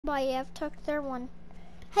by ejector 1.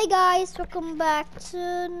 Hey guys, welcome back to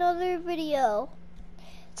another video.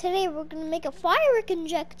 Today we're gonna make a firework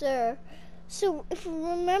injector. So if you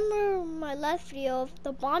remember my last video of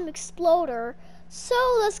the bomb exploder, so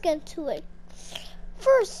let's get into it.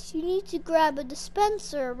 First, you need to grab a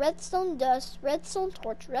dispenser, redstone dust, redstone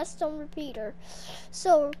torch, redstone repeater.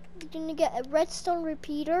 So you're gonna get a redstone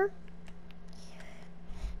repeater,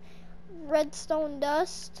 redstone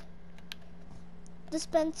dust,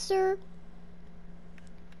 dispenser,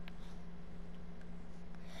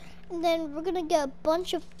 and then we're gonna get a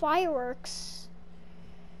bunch of fireworks.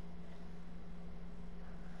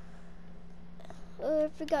 I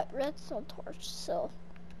forgot redstone torch, so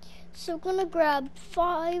we're gonna grab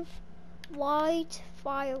 5 white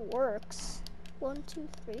fireworks. 1, 2,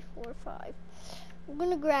 3, 4, 5. We're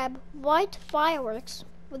gonna grab white fireworks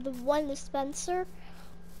with the one dispenser,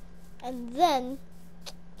 and then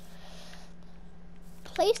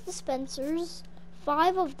place dispensers,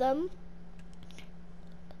 5 of them.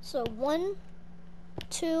 So 1,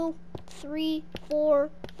 2, 3, 4,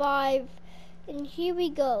 5, and here we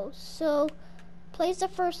go. So place the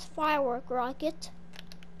first firework rocket.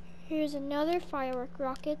 Here's another firework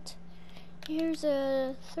rocket. Here's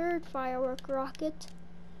a third firework rocket.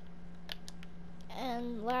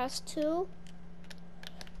 And last 2.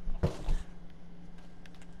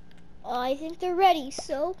 I think they're ready,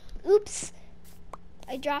 so oops.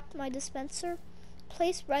 I dropped my dispenser.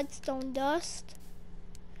 Place redstone dust.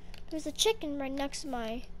 There's a chicken right next to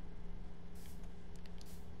my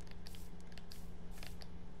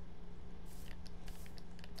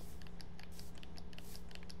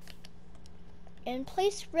and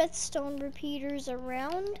place redstone repeaters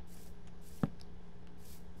around.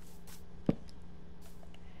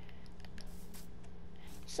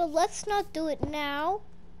 So let's not do it now.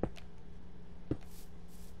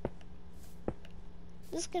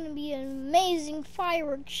 This is gonna be an amazing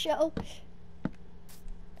fireworks show.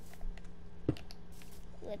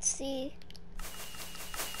 Let's see.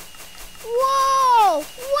 Whoa!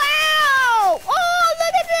 Wow! Oh,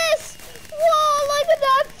 look at this! Whoa, look at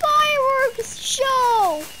that fireworks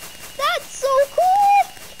show! That's so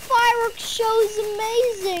cool! Fireworks show is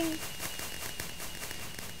amazing.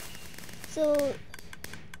 So,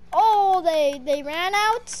 oh, they ran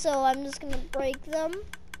out, so I'm just gonna break them.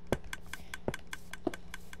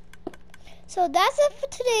 So that's it for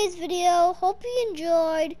today's video. Hope you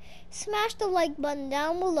enjoyed. Smash the like button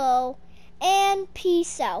down below, and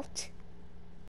peace out.